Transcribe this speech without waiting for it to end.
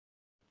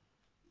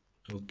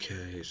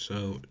Okay,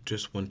 so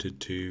just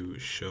wanted to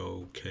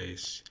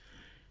showcase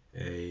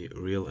a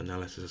real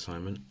analysis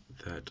assignment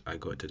that I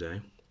got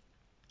today.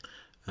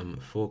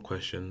 Four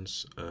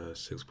questions,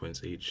 6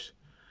 points each,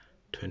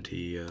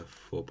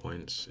 24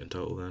 points in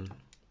total then.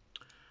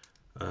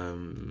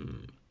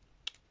 Um,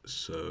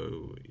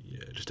 so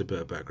yeah, just a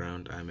bit of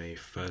background. I'm a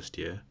first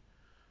year,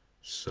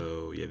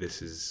 so yeah,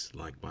 this is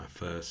like my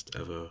first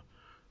ever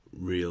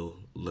real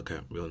look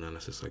at real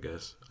analysis, I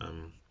guess.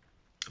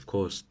 Of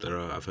course,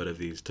 I've heard of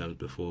these terms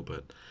before,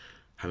 but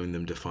having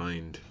them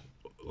defined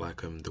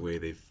like the way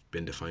they've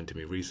been defined to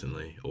me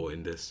recently or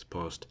in this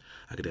past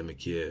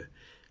academic year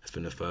has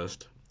been the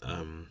first.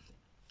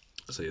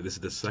 So yeah, this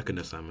is the second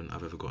assignment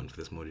I've ever gotten for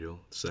this module.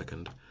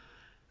 Second,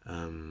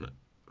 um,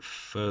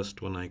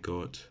 first one I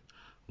got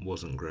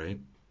wasn't great.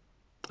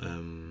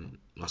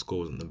 My score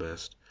wasn't the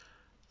best.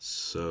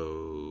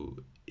 So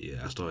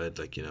yeah, I started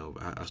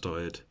I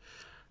started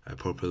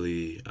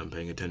properly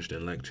paying attention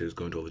in lectures,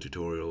 going to all the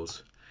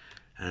tutorials,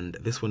 and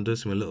this one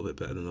does seem a little bit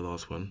better than the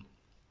last one.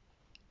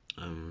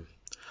 Um,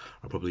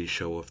 I'll probably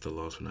show off the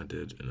last one I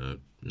did in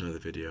another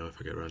video if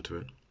I get around to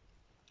it.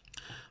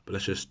 But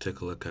let's just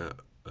take a look at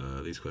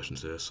these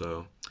questions here.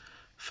 So,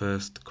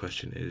 first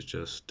question is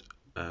just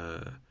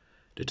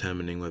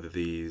determining whether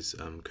these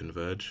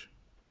converge.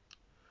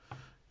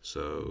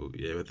 So,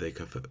 yeah, whether they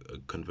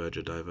converge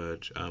or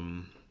diverge.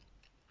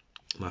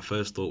 My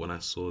first thought when I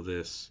saw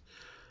this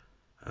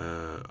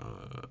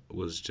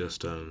was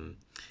just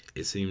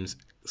it seems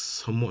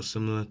somewhat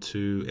similar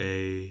to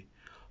a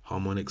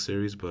harmonic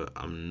series, but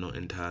I'm not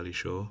entirely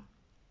sure.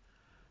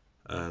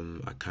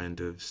 I kind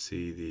of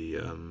see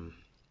the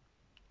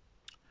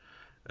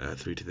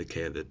 3 to the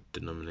k at the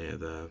denominator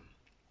there,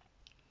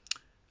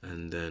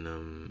 and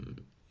then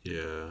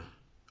yeah,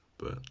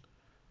 but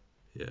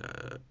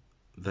yeah,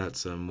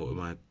 that's what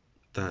my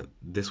that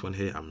this one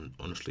here. I'm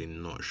honestly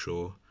not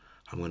sure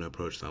how I'm gonna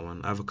approach that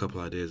one. I have a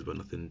couple ideas, but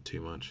nothing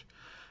too much.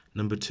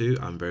 Number two,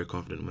 I'm very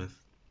confident with.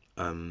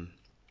 Um,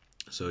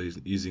 so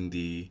using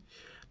the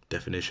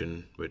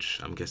definition, which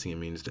I'm guessing it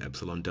means the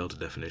epsilon delta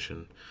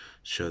definition,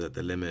 show that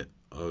the limit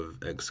of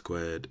x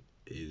squared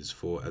is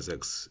 4 as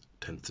x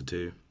tends to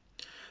 2.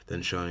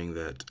 Then showing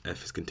that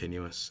f is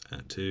continuous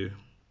at 2.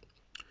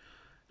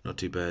 Not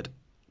too bad.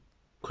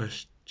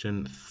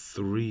 Question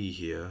 3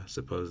 here.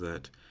 Suppose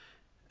that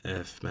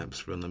f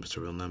maps real numbers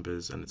to real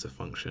numbers and it's a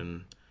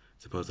function.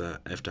 Suppose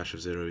that f dash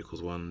of 0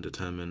 equals 1.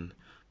 Determine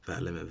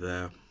that limit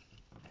there.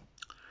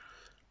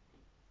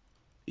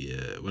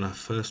 Yeah, when I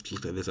first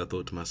looked at this, I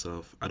thought to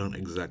myself, I don't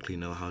exactly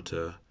know how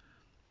to.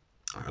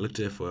 I looked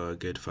at it for a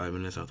good 5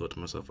 minutes. I thought to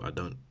myself, I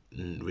don't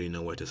really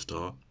know where to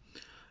start.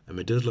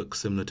 It does look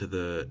similar to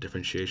the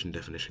differentiation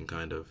definition,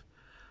 kind of,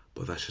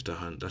 but that's just a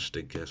hunt. That's just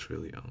a guess,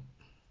 really.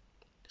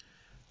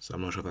 So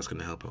I'm not sure if that's going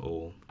to help at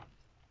all.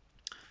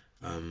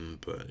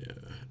 But yeah,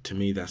 to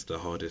me, that's the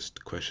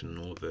hardest question in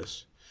all of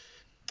this.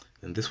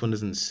 And this one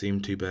doesn't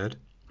seem too bad.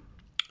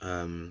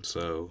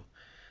 So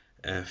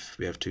f,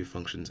 we have two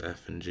functions,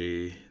 f and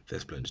g.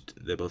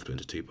 They're both split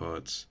into two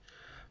parts.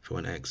 For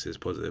when x is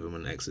positive and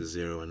when x is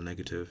 0 and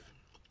negative.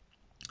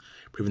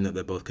 Proving that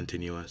they're both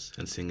continuous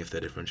and seeing if they're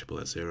differentiable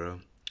at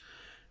 0.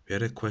 We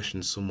had a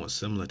question somewhat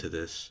similar to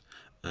this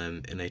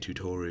in a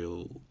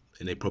tutorial,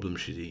 in a problem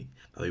sheet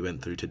that we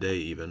went through today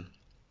even.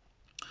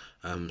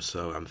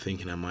 So I'm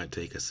thinking I might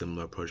take a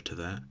similar approach to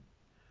that.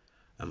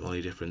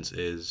 Only difference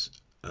is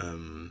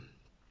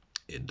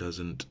it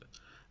doesn't,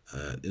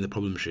 in the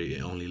problem sheet,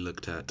 it only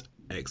looked at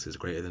x is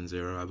greater than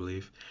 0, I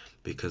believe,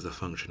 because the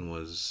function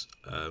was,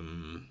 I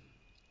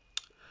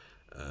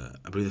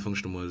believe the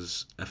function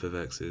was f of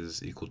x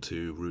is equal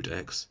to root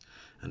x,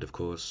 and of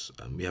course,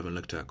 we haven't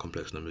looked at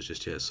complex numbers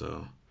just yet,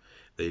 so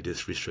they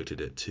just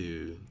restricted it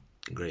to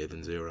greater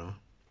than 0.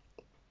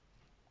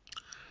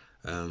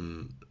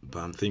 But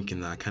I'm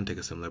thinking that I can take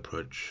a similar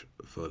approach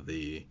for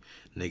the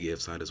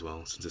negative side as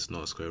well, since it's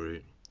not a square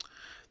root.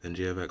 Then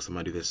g of x, I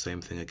might do the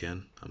same thing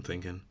again, I'm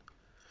thinking.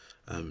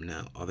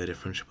 Now, are they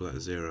differentiable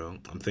at 0?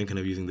 I'm thinking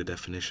of using the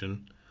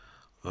definition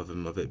of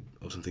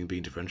something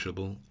being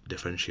differentiable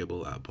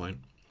at a point.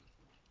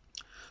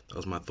 That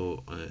was my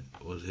thought when it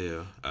was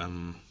here.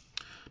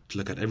 To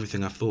look at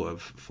everything I've thought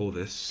of for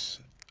this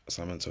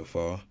assignment so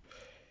far,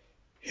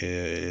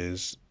 here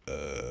is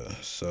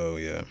so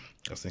yeah,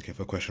 I was thinking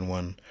for question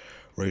 1,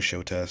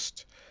 ratio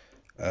test.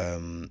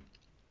 In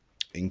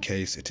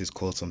case it is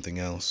called something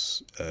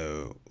else,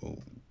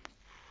 in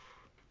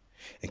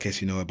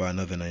case you know it by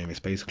another name, it's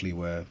basically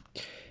where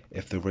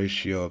if the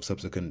ratio of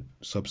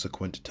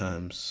subsequent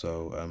terms,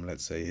 so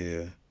let's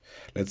say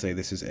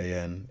this is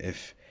an,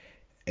 if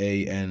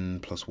an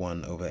plus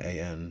 1 over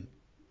an,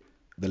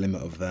 the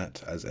limit of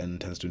that as n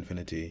tends to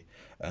infinity,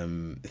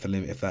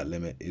 if that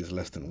limit is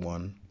less than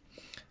 1,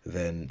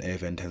 then a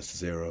of n tends to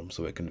 0,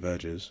 so it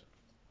converges.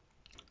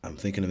 I'm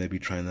thinking of maybe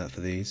trying that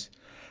for these,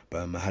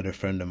 but I had a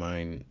friend of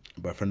mine,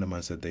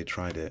 said they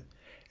tried it,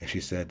 and she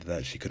said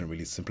that she couldn't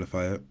really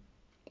simplify it.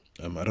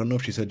 I don't know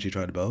if she said she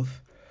tried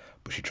both,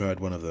 but she tried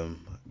one of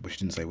them, but she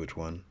didn't say which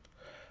one.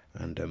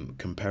 And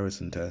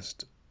comparison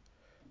test,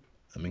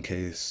 in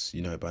case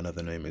you know it by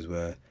another name, is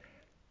where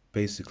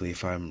basically,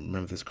 if I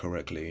remember this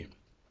correctly,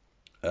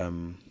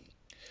 um,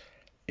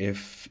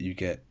 if you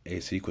get a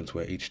sequence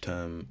where each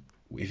term,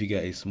 if you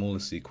get a smaller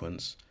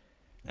sequence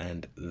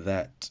and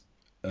that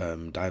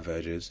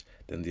diverges,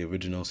 then the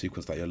original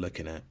sequence that you're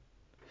looking at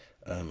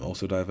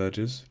also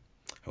diverges.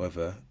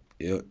 However,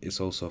 it's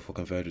also for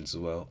convergence as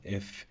well.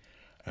 If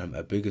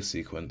a bigger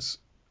sequence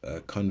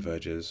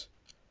converges,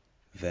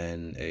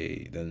 then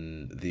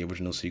the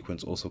original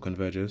sequence also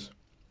converges.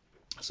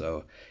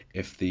 So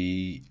if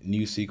the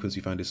new sequence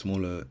you find is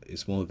smaller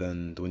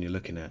than the one you're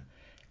looking at,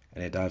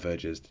 and it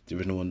diverges, the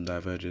original one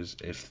diverges.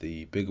 If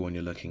the bigger one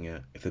you're looking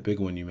at, if the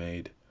bigger one you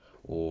made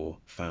or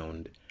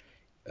found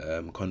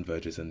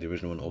converges, and the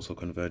original one also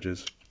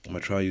converges. I'm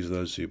gonna try use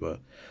those two, but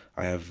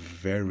I have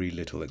very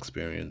little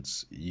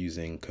experience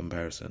using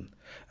comparison.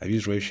 I've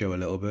used ratio a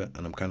little bit,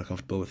 and I'm kind of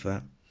comfortable with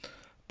that.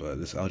 But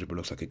this algebra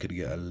looks like it could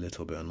get a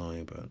little bit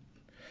annoying, but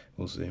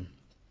we'll see.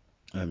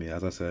 Yeah,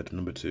 as I said,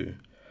 number two,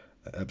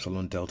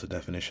 epsilon delta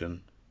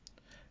definition.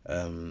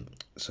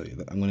 So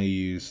I'm going to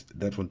use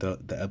the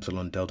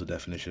epsilon delta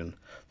definition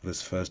for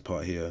this first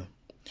part here.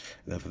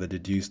 And then for the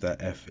deduce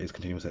that f is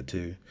continuous at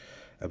 2,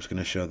 I'm just going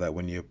to show that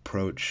when you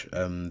approach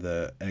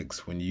the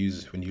x, when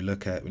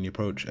you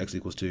approach x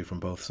equals 2 from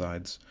both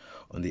sides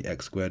on the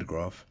x squared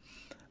graph,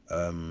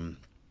 the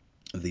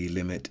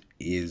limit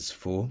is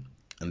 4,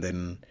 and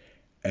then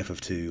f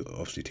of 2,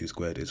 obviously 2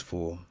 squared is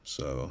 4,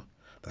 so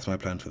that's my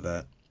plan for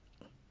that.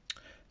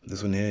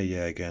 This one here,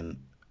 yeah, again,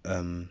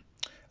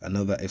 I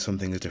know that if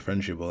something is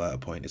differentiable at a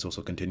point, it's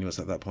also continuous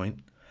at that point,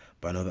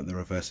 but I know that the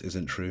reverse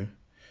isn't true.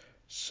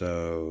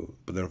 So,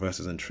 but the reverse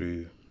isn't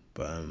true,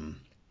 but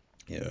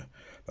yeah,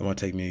 that might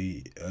take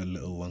me a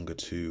little longer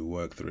to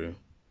work through.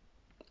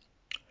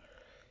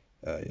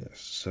 Yeah,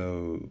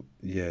 so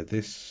yeah,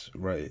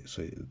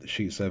 so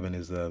sheet 7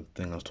 is the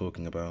thing I was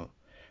talking about,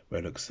 where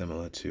it looks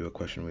similar to a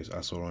question which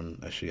I saw on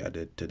a sheet I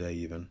did today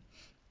even.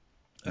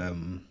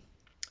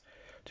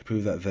 To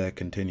prove that they're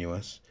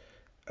continuous,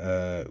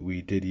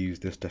 we did use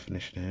this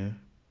definition here.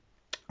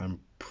 I'm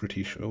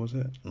pretty sure, was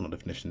it? Not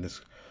definition,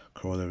 this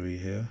corollary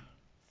here.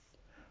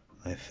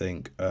 I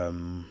think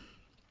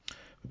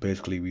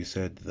basically we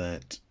said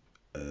that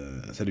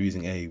instead of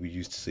using A, we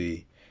used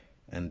C,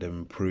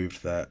 and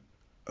proved that.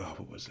 Oh,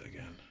 what was it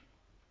again?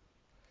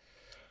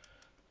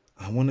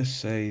 I want to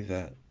say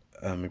that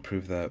we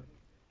proved that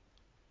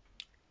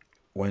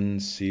when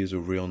C is a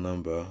real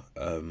number,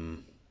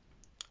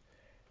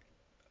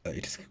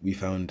 we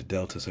found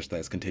delta such that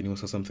it's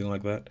continuous or something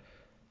like that.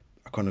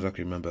 I can't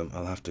exactly remember.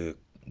 I'll have to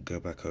go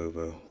back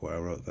over what I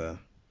wrote there.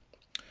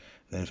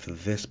 Then for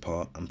this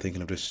part, I'm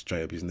thinking of just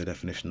straight up using the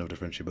definition of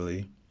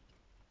differentiability,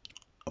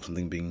 of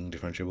something being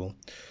differentiable.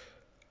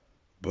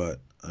 But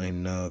I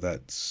know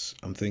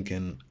I'm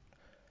thinking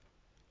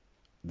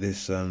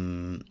this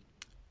open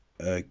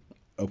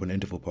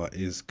interval part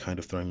is kind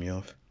of throwing me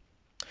off.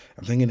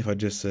 I'm thinking if I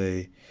just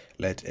say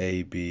let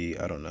A be,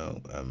 I don't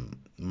know,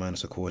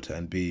 minus a quarter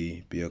and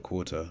B be a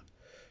quarter,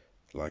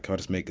 like I'll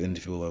just make an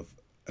interval of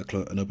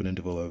an open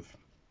interval of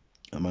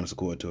a minus a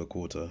quarter to a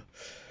quarter.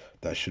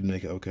 That should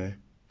make it okay.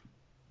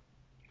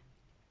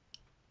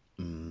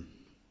 Mm.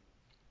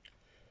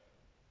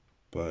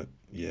 But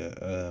yeah,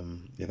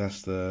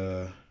 that's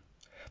all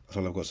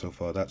I've got so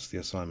far. That's the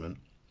assignment.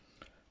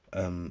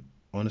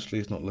 Honestly,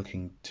 it's not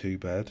looking too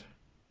bad.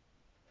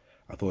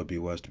 I thought it'd be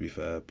worse to be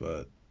fair,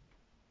 but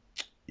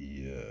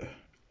yeah,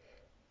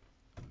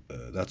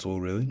 that's all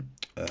really.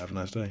 Have a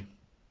nice day.